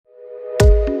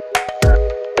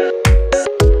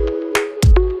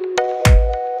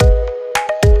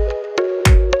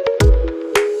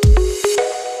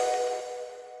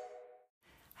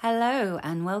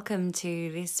welcome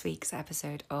to this week's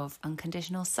episode of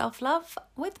Unconditional Self-Love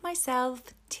with myself,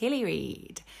 Tilly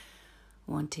Reid.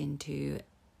 Wanting to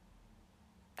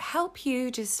help you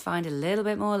just find a little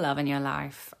bit more love in your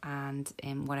life and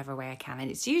in whatever way I can. And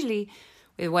it's usually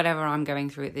with whatever I'm going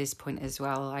through at this point as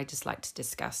well. I just like to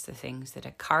discuss the things that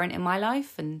are current in my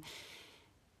life, and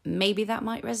maybe that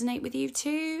might resonate with you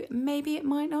too. Maybe it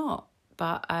might not.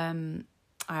 But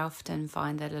I often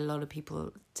find that a lot of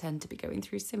people tend to be going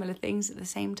through similar things at the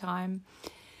same time.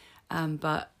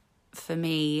 But for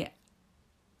me,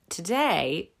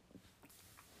 today,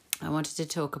 I wanted to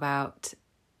talk about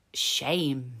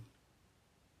shame.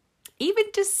 Even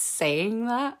just saying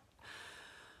that,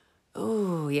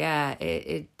 oh yeah,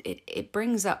 it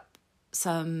brings up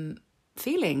some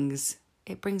feelings.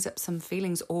 It brings up some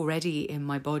feelings already in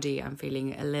my body. I'm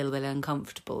feeling a little bit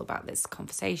uncomfortable about this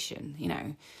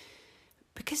conversation,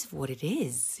 because of what it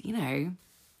is,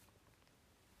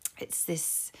 It's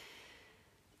this,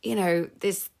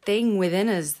 this thing within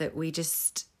us that we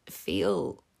just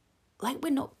feel like we're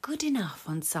not good enough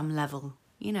on some level,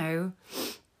 One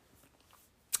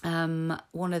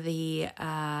of the,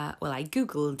 I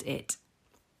Googled it,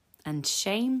 and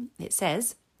shame, it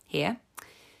says here,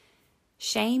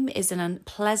 shame is an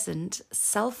unpleasant,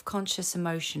 self-conscious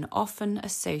emotion often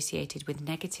associated with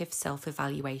negative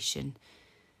self-evaluation,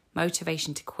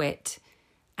 motivation to quit,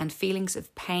 and feelings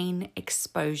of pain,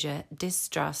 exposure,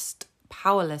 distrust,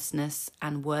 powerlessness,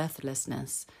 and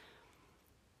worthlessness.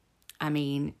 I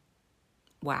mean,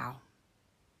 wow.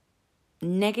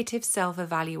 Negative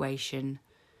self-evaluation,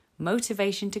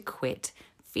 motivation to quit,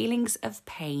 feelings of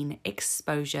pain,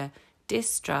 exposure,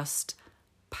 distrust,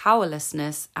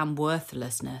 powerlessness, and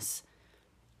worthlessness.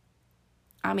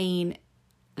 I mean,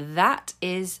 that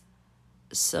is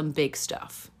some big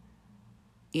stuff.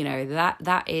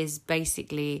 That is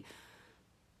basically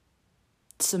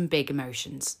some big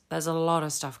emotions. There's a lot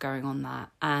of stuff going on there,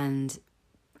 and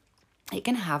it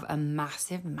can have a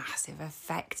massive, massive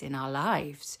effect in our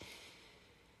lives.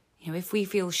 If we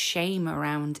feel shame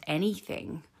around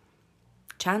anything,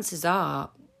 chances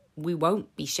are we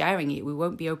won't be sharing it. We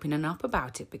won't be opening up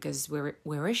about it because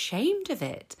we're ashamed of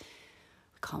it.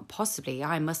 Can't possibly,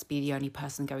 I must be the only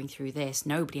person going through this.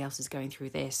 Nobody else is going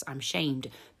through this. I'm shamed.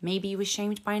 Maybe you were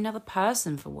shamed by another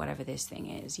person for whatever this thing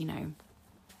is,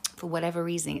 For whatever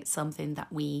reason, it's something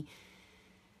that we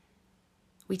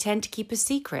tend to keep a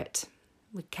secret.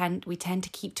 We tend to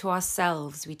keep to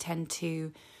ourselves. We tend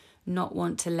to not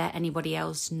want to let anybody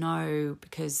else know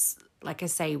because, like I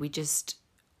say, we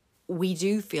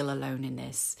do feel alone in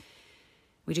this.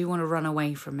 We do want to run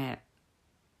away from it.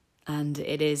 And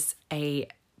it is a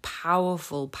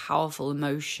powerful, powerful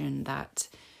emotion that,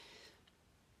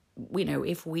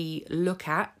 if we look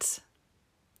at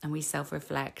and we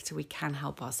self-reflect, we can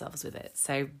help ourselves with it.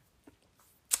 So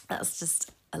that's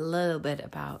just a little bit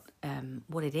about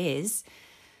what it is.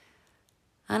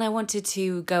 And I wanted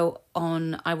to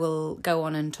I will go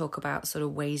on and talk about sort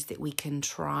of ways that we can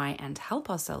try and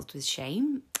help ourselves with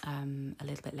shame a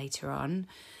little bit later on.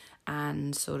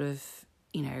 And sort of,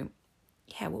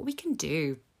 what we can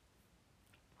do.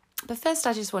 But first,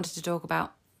 I just wanted to talk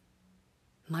about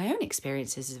my own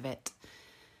experiences of it.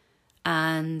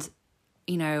 And,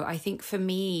 I think for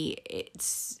me,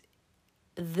 it's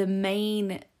the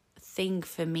main thing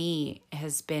for me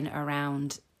has been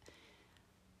around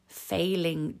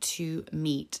failing to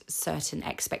meet certain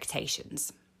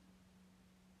expectations.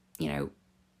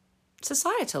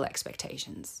 Societal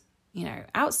expectations,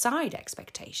 outside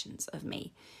expectations of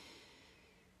me.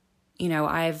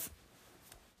 I've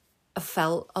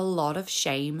felt a lot of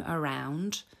shame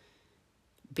around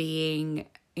being,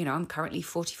 I'm currently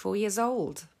 44 years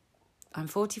old. I'm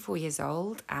 44 years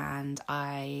old and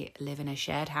I live in a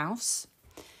shared house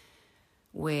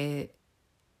with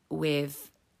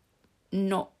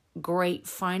not great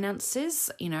finances.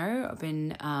 I've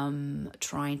been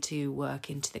trying to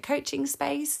work into the coaching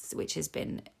space, which has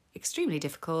been extremely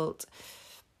difficult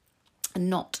and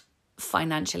not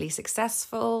financially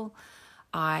successful.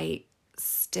 I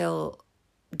still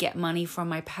get money from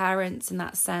my parents in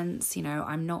that sense.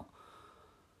 I'm not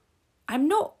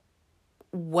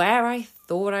where I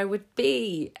thought I would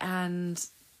be, and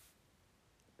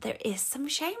there is some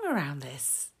shame around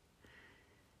this.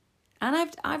 And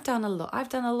I've done a lot. I've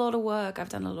done a lot of work. I've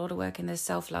done a lot of work in the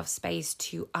self-love space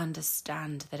to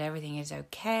understand that everything is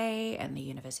okay and the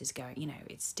universe is going,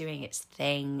 it's doing its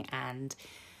thing. And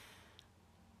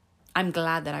I'm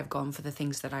glad that I've gone for the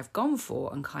things that I've gone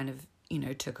for and kind of,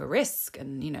 took a risk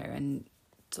and, and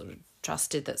sort of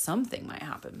trusted that something might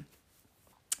happen.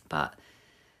 But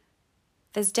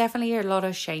there's definitely a lot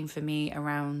of shame for me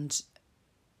around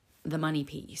the money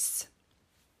piece.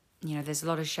 there's a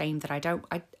lot of shame that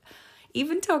I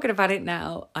even talking about it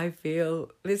now, I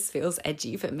feel this feels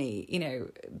edgy for me,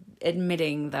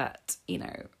 admitting that,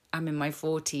 I'm in my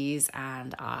 40s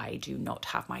and I do not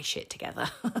have my shit together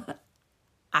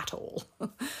at all.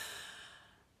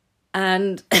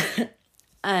 And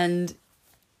and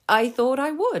I thought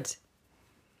I would.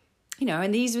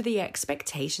 And these were the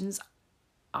expectations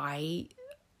I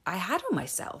had on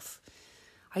myself.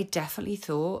 I definitely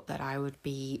thought that I would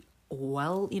be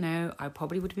I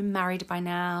probably would have been married by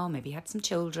now, maybe had some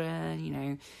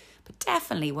children, but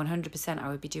definitely 100% I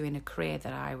would be doing a career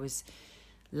that I was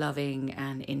loving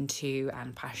and into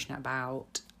and passionate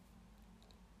about.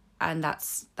 And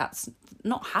that's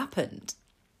not happened.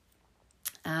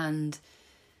 And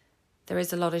there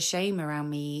is a lot of shame around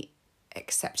me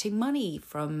accepting money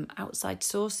from outside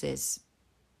sources.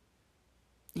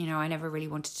 I never really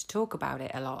wanted to talk about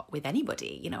it a lot with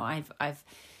anybody. I've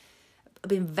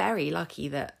been very lucky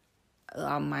that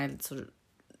my sort of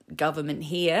government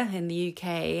here in the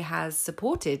UK has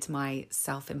supported my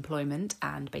self-employment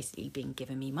and basically been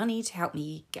giving me money to help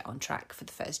me get on track for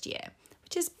the first year,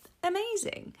 which is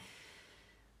amazing.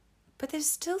 But there's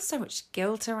still so much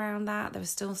guilt around that. There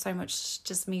was still so much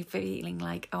just me feeling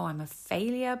like, oh, I'm a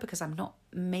failure because I'm not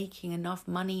making enough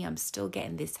money. I'm still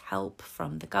getting this help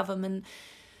from the government.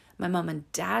 My mum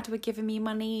and dad were giving me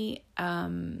money.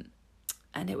 And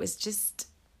it was just,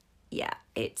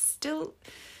 it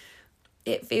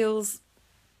feels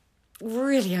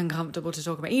really uncomfortable to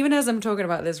talk about. Even as I'm talking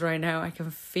about this right now, I can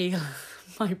feel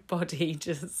my body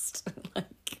just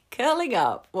like curling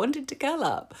up, wanting to curl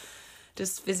up.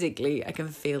 Just physically, I can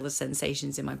feel the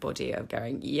sensations in my body of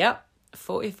going, yep,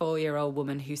 44-year-old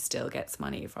woman who still gets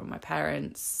money from my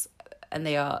parents. And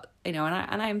they are, and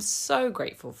I am so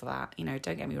grateful for that.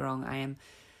 Don't get me wrong, I am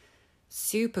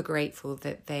super grateful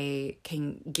that they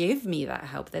can give me that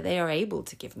help, that they are able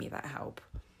to give me that help.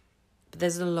 But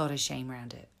there's a lot of shame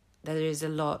around it. There is a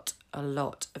lot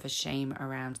of a shame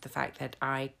around the fact that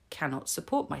I cannot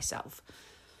support myself.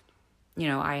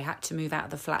 I had to move out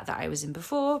of the flat that I was in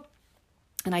before,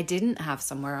 and I didn't have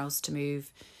somewhere else to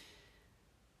move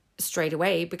straight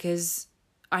away because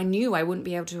I knew I wouldn't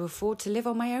be able to afford to live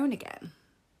on my own again.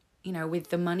 With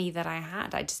the money that I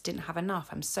had, I just didn't have enough.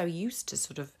 I'm so used to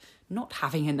sort of not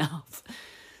having enough.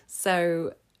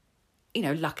 So,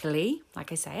 luckily,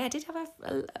 like I say, I did have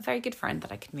a very good friend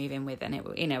that I could move in with, and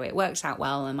it worked out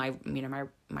well. And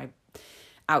my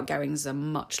outgoings are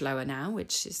much lower now,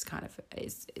 which is kind of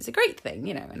is a great thing,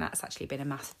 and that's actually been a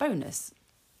massive bonus.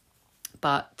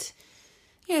 But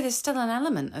there's still an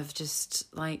element of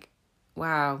just like,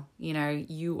 wow,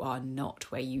 you are not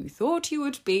where you thought you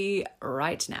would be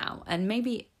right now. And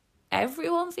maybe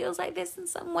everyone feels like this in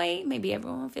some way. Maybe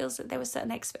everyone feels that there were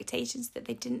certain expectations that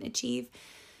they didn't achieve.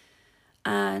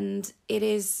 And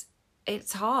it's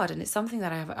hard. And it's something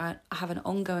that I have an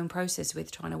ongoing process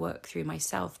with trying to work through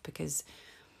myself, because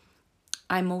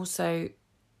I'm also,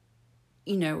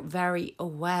 very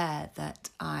aware that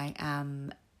I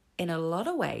am in a lot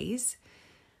of ways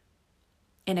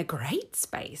in a great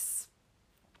space.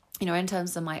 In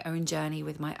terms of my own journey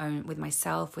with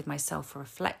myself, with my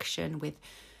self-reflection, with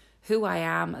who I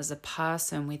am as a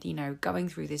person, with, going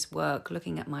through this work,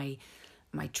 looking at my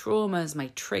traumas, my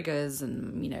triggers,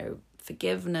 and,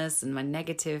 forgiveness and my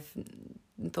negative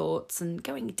thoughts, and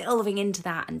delving into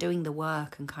that and doing the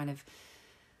work, and kind of,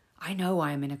 I know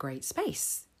I am in a great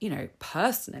space,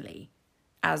 personally,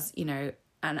 as,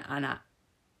 and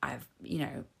I've,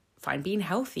 find being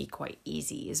healthy quite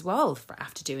easy as well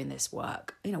after doing this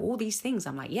work. All these things,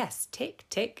 I'm like, yes, tick,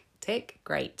 tick, tick,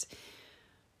 great.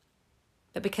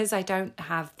 But because I don't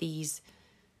have these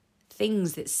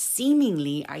things that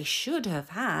seemingly I should have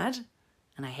had,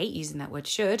 and I hate using that word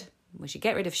should, we should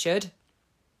get rid of should.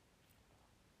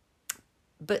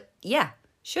 But yeah,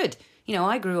 should.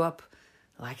 I grew up,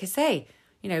 like I say,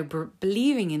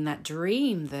 believing in that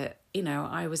dream that,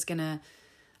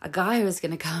 a guy was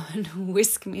going to come and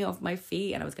whisk me off my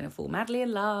feet, and I was going to fall madly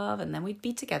in love, and then we'd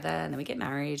be together, and then we'd get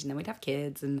married, and then we'd have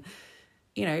kids, and,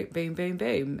 boom, boom,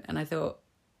 boom. And I thought,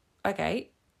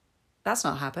 okay, that's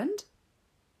not happened.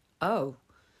 Oh,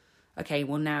 okay,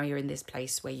 well, now you're in this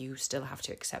place where you still have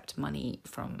to accept money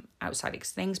from outside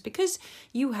things because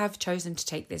you have chosen to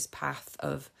take this path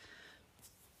of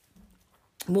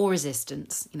more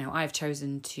resistance. I've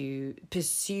chosen to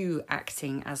pursue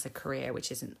acting as a career,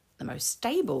 which isn't the most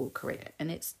stable career,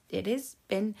 and it has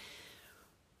been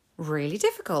really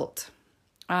difficult.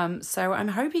 So I'm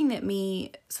hoping that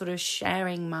me sort of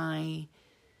sharing my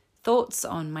thoughts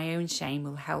on my own shame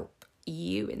will help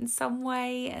you in some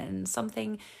way, and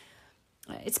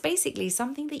it's basically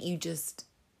something that you just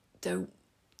don't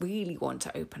really want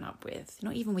to open up with,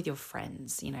 not even with your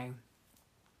friends,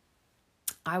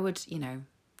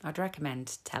 I'd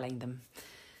recommend telling them.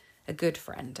 A good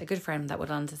friend that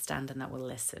will understand and that will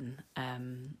listen.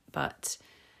 But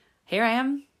here I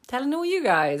am telling all you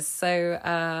guys. So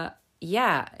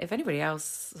if anybody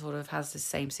else sort of has the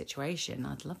same situation,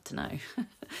 I'd love to know.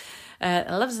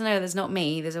 I'd love to know that's not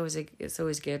me. It's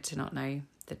always good to not know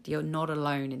that you're not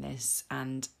alone in this.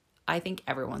 And I think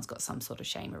everyone's got some sort of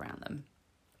shame around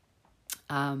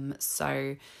them.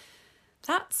 So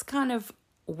that's kind of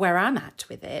where I'm at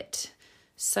with it.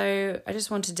 So I just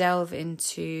want to delve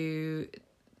into,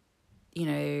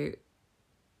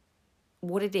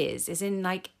 what it is. As in,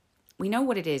 we know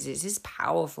what it is. It's this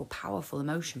powerful, powerful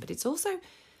emotion, but it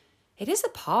is a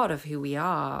part of who we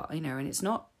are, and it's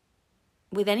not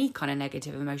with any kind of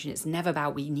negative emotion. It's never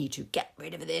about we need to get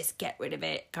rid of this, get rid of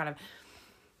it, kind of.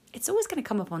 It's always going to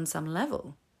come up on some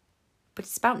level. But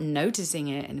it's about noticing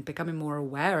it and becoming more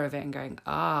aware of it and going,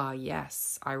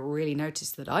 yes, I really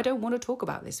noticed that I don't want to talk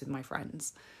about this with my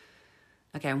friends.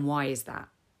 Okay, and why is that?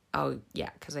 Oh,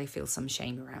 yeah, because I feel some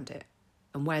shame around it.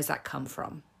 And where's that come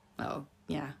from? Oh,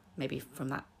 yeah, maybe from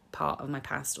that part of my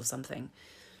past or something.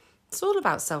 It's all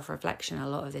about self-reflection, a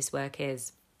lot of this work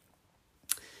is.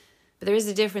 But there is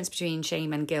a difference between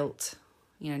shame and guilt.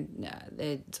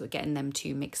 They're sort of getting them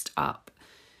two mixed up.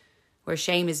 Where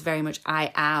shame is very much,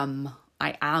 I am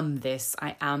this,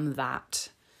 I am that.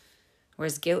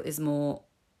 Whereas guilt is more,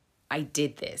 I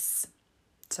did this.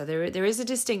 So there is a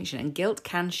distinction, and guilt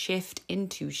can shift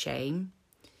into shame,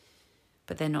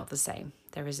 but they're not the same.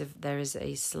 There is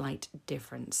a slight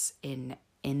difference in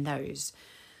those.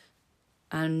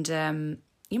 And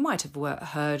you might have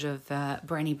heard of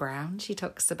Brené Brown. She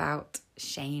talks about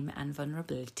shame and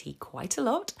vulnerability quite a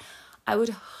lot. I would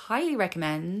highly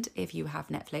recommend, if you have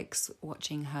Netflix,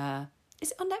 watching her.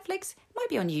 Is it on Netflix? It might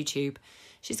be on YouTube.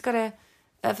 She's got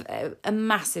a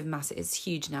massive, it's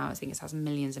huge now. I think it has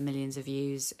millions and millions of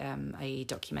views. A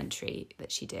documentary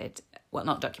that she did. Well,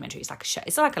 not documentary. It's like a show.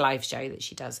 It's like a live show that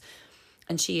she does.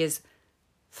 And she is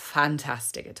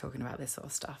fantastic at talking about this sort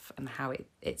of stuff and how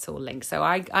it's all linked. So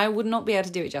I would not be able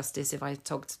to do it justice if I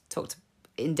talked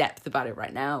in depth about it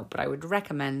right now, but I would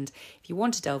recommend, if you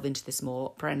want to delve into this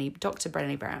more, Dr.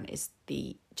 Brené Brown is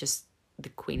the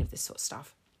queen of this sort of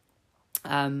stuff.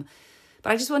 But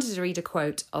I just wanted to read a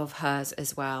quote of hers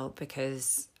as well,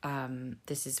 because I'm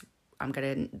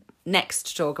going to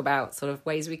next talk about sort of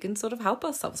ways we can sort of help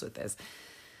ourselves with this.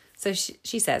 So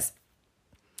she says,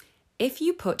 if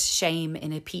you put shame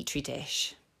in a petri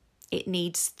dish, it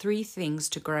needs 3 things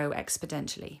to grow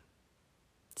exponentially: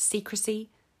 secrecy,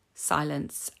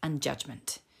 silence, and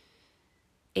judgment.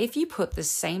 If you put the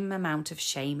same amount of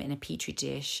shame in a petri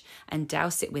dish and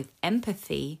douse it with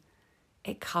empathy,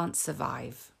 it can't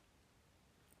survive.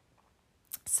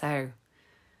 So,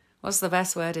 what's the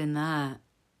best word in there?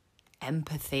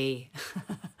 Empathy.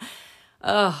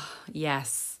 Oh,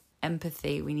 yes,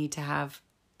 empathy. We need to have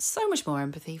so much more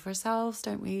empathy for ourselves,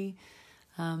 don't we?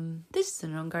 This is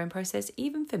an ongoing process,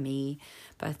 even for me,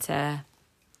 but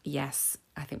yes,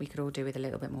 I think we could all do with a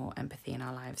little bit more empathy in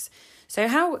our lives. So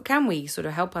how can we sort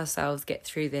of help ourselves get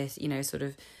through this, sort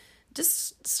of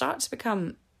just start to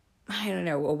become, I don't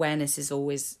know, awareness is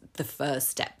always the first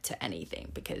step to anything,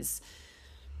 because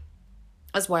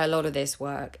that's why a lot of this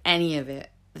work, any of it,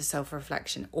 the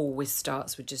self-reflection always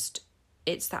starts with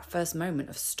it's that first moment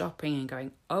of stopping and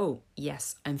going, oh,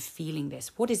 yes, I'm feeling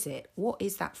this. What is it? What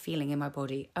is that feeling in my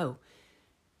body? Oh,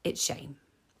 it's shame.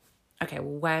 Okay,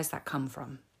 well, where's that come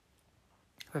from?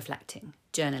 Reflecting,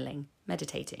 journaling,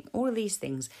 meditating, all of these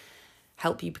things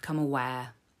help you become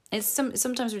aware. It's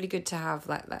sometimes really good to have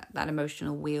that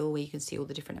emotional wheel where you can see all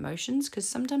the different emotions, because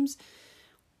sometimes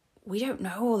we don't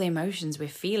know all the emotions we're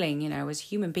feeling. As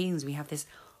human beings, we have this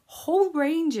whole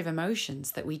range of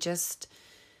emotions that we just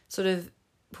sort of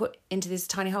put into this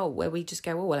tiny hole where we just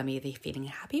go, oh, well, I'm either feeling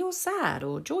happy or sad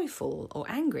or joyful or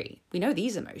angry. We know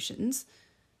these emotions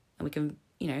and we can,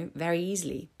 very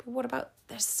easily. But what about,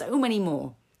 there's so many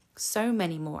more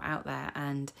out there,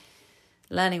 and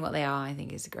learning what they are, I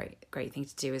think, is a great thing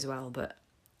to do as well. But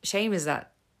shame is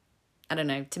that, I don't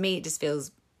know, to me, it just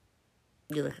feels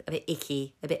a bit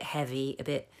icky, a bit heavy, a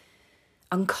bit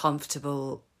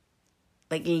uncomfortable,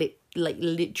 like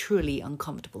literally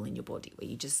uncomfortable in your body, where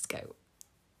you just go,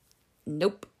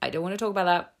 nope, I don't want to talk about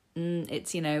that.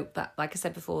 It's, that, like I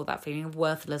said before, that feeling of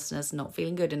worthlessness, not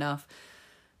feeling good enough.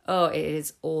 Oh, it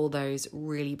is all those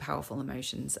really powerful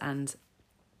emotions. And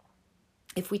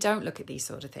if we don't look at these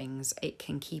sort of things, it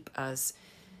can keep us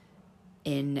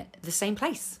in the same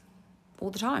place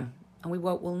all the time. And we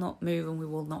will not move, and we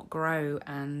will not grow,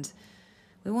 and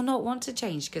we will not want to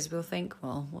change because we'll think,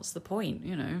 well, what's the point?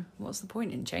 What's the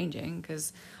point in changing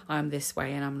because I'm this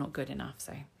way and I'm not good enough.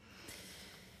 So,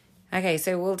 okay,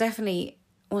 so we'll definitely,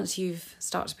 once you've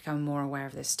started to become more aware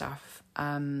of this stuff,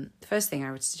 the first thing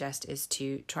I would suggest is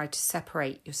to try to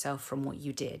separate yourself from what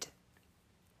you did.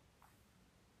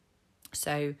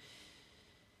 So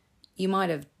you might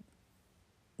have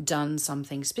done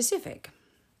something specific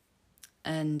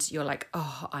and you're like,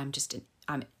 oh, I'm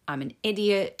an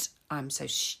idiot. I'm so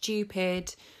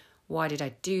stupid. Why did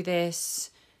I do this?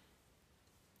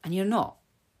 And you're not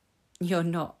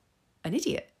an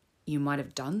idiot. You might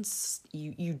have done,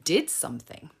 you did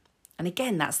something. And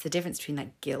again, that's the difference between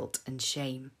that guilt and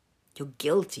shame. You're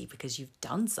guilty because you've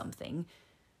done something,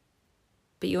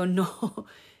 but you're not,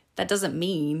 that doesn't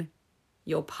mean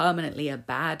you're permanently a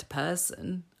bad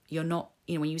person. You're not,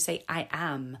 when you say I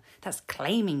am, that's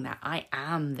claiming that I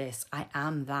am this, I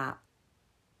am that.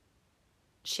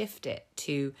 Shift it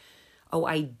to, oh,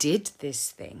 I did this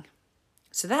thing.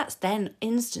 So that's then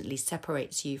instantly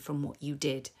separates you from what you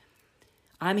did.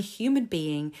 I'm a human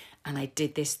being and I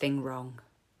did this thing wrong.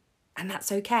 And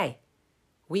that's okay.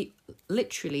 We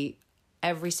literally,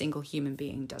 every single human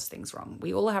being does things wrong.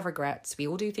 We all have regrets. We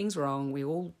all do things wrong. We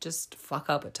all just fuck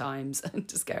up at times and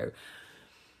just go,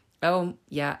 oh,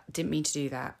 yeah, didn't mean to do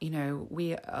that.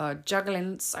 We are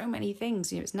juggling so many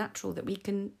things. It's natural that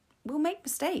we'll make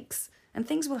mistakes and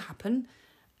things will happen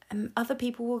and other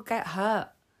people will get hurt.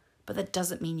 But that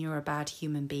doesn't mean you're a bad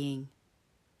human being.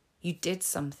 You did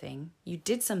something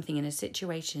in a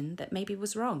situation that maybe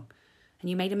was wrong and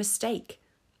you made a mistake.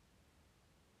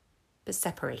 But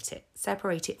separate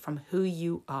it from who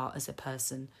you are as a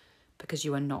person, because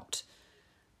you are not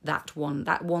that one.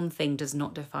 That one thing does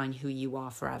not define who you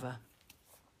are forever.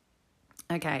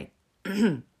 Okay.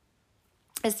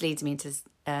 This leads me into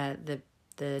the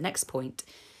next point,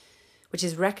 which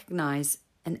is recognize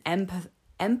and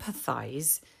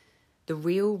empathize the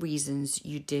real reasons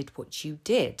you did what you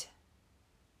did.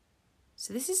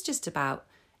 So this is just about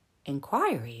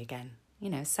inquiry again,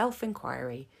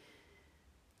 self-inquiry.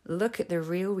 Look at the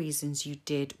real reasons you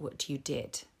did what you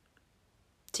did.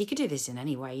 So you could do this in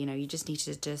any way, you just need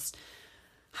to just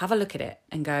have a look at it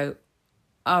and go,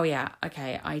 oh yeah,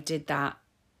 okay, I did that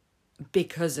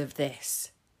because of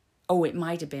this. Oh, it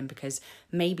might have been because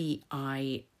maybe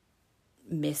I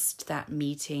missed that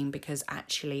meeting because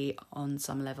actually on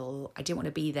some level I didn't want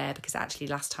to be there because actually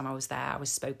last time I was there I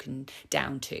was spoken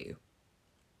down to.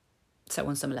 So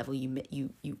on some level you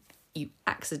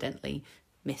accidentally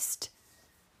missed,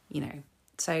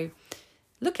 So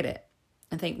look at it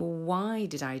and think, well, why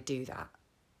did I do that?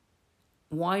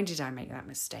 Why did I make that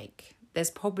mistake?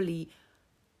 There's probably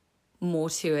more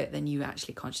to it than you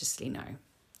actually consciously know.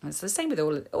 And it's the same with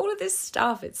all of this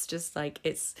stuff. It's just like,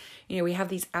 we have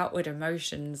these outward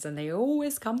emotions and they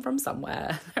always come from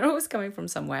somewhere. They're always coming from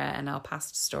somewhere, and our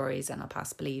past stories and our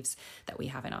past beliefs that we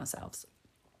have in ourselves.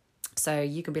 So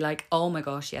you can be like, oh my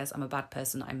gosh, yes, I'm a bad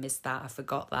person. I missed that. I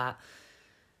forgot that.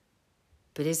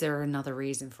 But is there another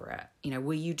reason for it?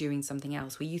 Were you doing something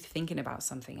else? Were you thinking about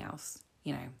something else?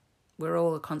 We're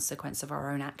all a consequence of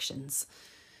our own actions.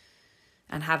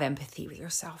 And have empathy with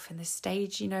yourself in this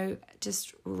stage,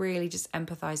 just really just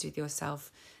empathize with yourself.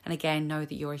 And again, know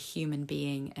that you're a human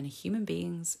being and human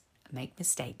beings make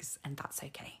mistakes, and that's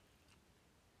okay.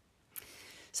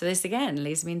 So this again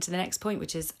leads me into the next point,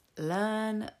 which is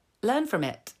learn from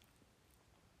it.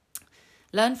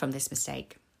 Learn from this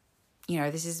mistake.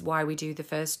 This is why we do the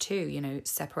first two,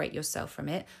 separate yourself from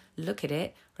it, look at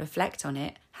it, reflect on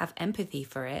it, have empathy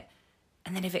for it.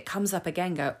 And then if it comes up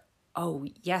again, go, oh,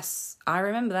 yes, I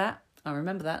remember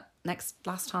that.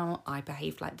 Last time I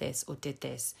behaved like this or did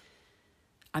this.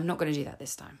 I'm not going to do that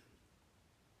this time.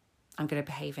 I'm going to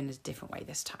behave in a different way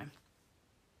this time.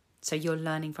 So you're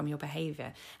learning from your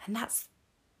behavior. And that's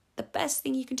the best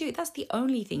thing you can do. That's the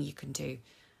only thing you can do.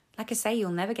 Like I say,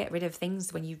 you'll never get rid of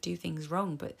things when you do things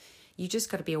wrong, but you just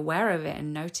got to be aware of it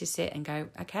and notice it and go,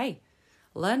 okay,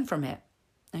 learn from it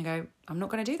and go, I'm not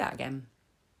going to do that again.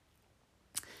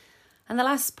 And the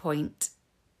last point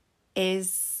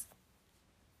is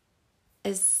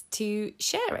to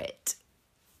share it.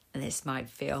 And this might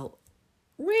feel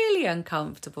really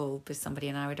uncomfortable with somebody,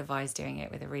 and I would advise doing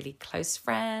it with a really close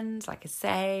friend, like I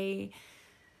say.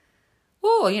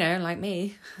 Or, like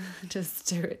me, just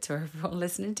do it to everyone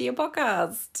listening to your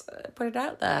podcast. Put it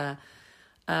out there.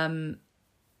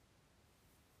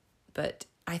 But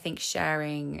I think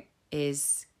sharing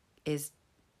is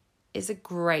a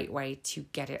great way to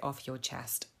get it off your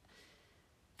chest.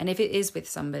 And if it is with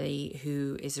somebody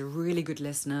who is a really good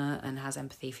listener and has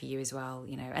empathy for you as well,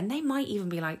 and they might even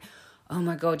be like, oh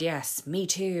my God, yes, me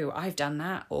too, I've done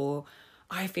that. Or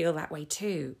I feel that way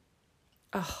too.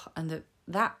 Oh, and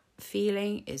that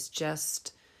feeling is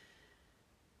just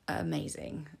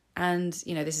amazing. And,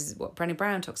 this is what Brené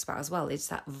Brown talks about as well. It's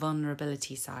that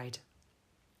vulnerability side.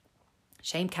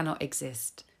 Shame cannot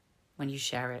exist when you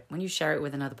share it. When you share it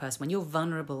with another person, when you're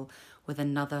vulnerable with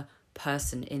another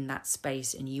person in that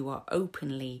space and you are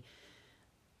open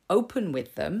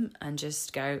with them and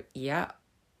just go, yeah,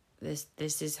 this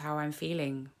is how I'm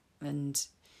feeling. And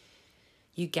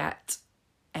you get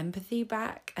empathy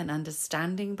back and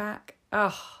understanding back.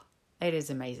 Oh, it is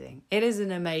amazing. It is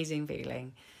an amazing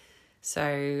feeling.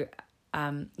 So,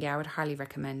 I would highly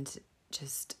recommend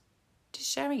just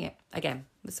sharing it, again,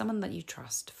 with someone that you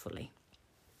trust fully.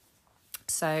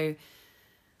 So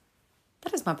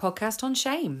that is my podcast on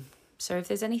shame. So if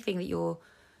there's anything that you're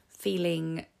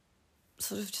feeling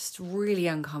sort of just really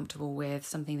uncomfortable with,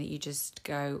 something that you just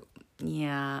go,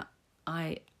 yeah,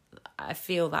 I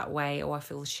feel that way, or I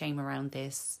feel shame around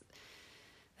this,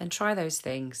 then try those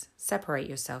things. Separate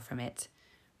yourself from it.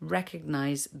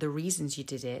 Recognize the reasons you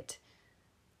did it.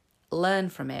 Learn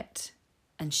from it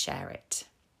and share it.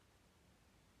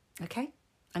 Okay?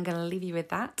 I'm going to leave you with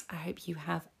that. I hope you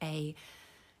have a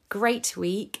great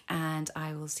week, and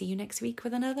I will see you next week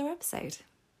with another episode.